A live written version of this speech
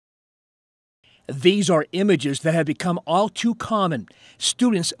These are images that have become all too common.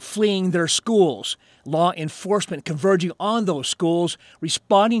 Students fleeing their schools, law enforcement converging on those schools,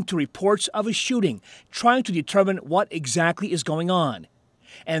 responding to reports of a shooting, trying to determine what exactly is going on.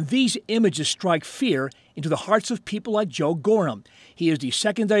 And these images strike fear into the hearts of people like Joe Gorham. He is the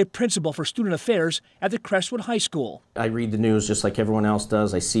secondary principal for student affairs at the Crestwood High School. I read the news just like everyone else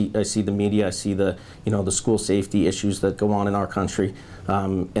does. I see the media. I see the school safety issues that go on in our country,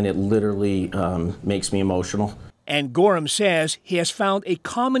 and it literally makes me emotional. And Gorham says he has found a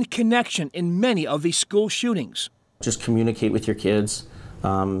common connection in many of these school shootings. Just communicate with your kids.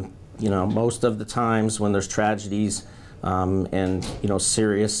 Most of the times when there's tragedies and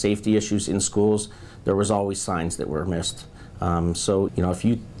serious safety issues in schools, there was always signs that were missed. So if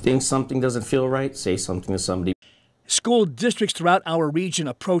you think something doesn't feel right, say something to somebody. School districts throughout our region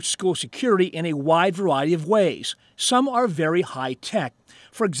approach school security in a wide variety of ways. Some are very high tech.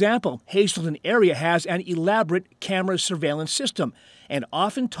 For example, Hazleton area has an elaborate camera surveillance system and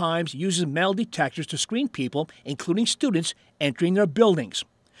oftentimes uses metal detectors to screen people, including students, entering their buildings.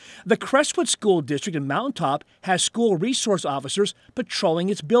 The Crestwood School District in Mountaintop has school resource officers patrolling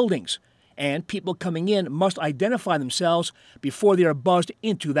its buildings, and people coming in must identify themselves before they are buzzed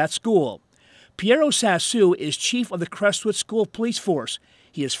into that school. Piero Sassu is chief of the Crestwood School Police Force.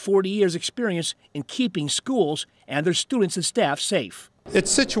 He has 40 years' experience in keeping schools and their students and staff safe.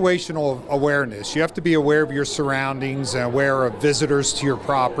 It's situational awareness. You have to be aware of your surroundings and aware of visitors to your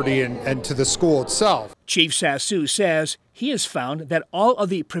property and to the school itself. Chief Sassu says he has found that all of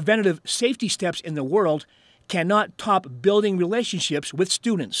the preventative safety steps in the world cannot top building relationships with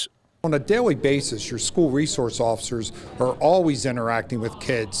students. On a daily basis, your school resource officers are always interacting with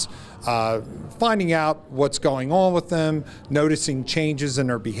kids, finding out what's going on with them, noticing changes in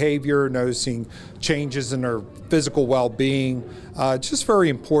their behavior, noticing changes in their physical well-being. It's just very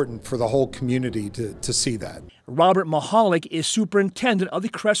important for the whole community to see that. Robert Mahalik is superintendent of the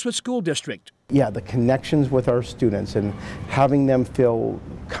Crestwood School District. Yeah, the connections with our students and having them feel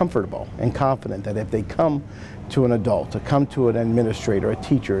comfortable and confident that if they come to an adult, to come to an administrator, a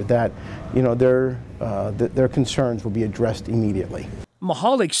teacher, that their concerns will be addressed immediately.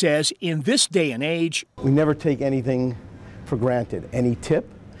 Mahalik says in this day and age, we never take anything for granted. Any tip,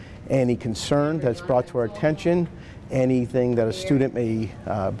 any concern that's brought to our attention, anything that a student may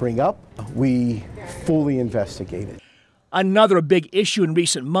bring up, we fully investigate it. Another big issue in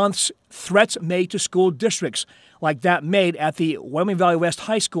recent months, threats made to school districts, like that made at the Wyoming Valley West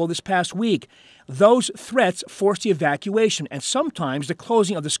High School this past week. Those threats forced the evacuation and sometimes the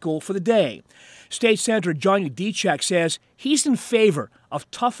closing of the school for the day. State Senator Johnny Dichak says he's in favor of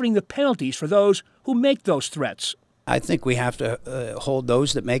toughening the penalties for those who make those threats. I think we have to hold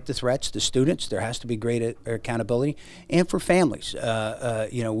those that make the threats, the students. There has to be great accountability, and for families.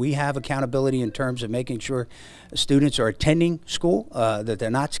 We have accountability in terms of making sure students are attending school, that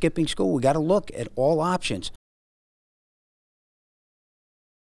they're not skipping school. We got to look at all options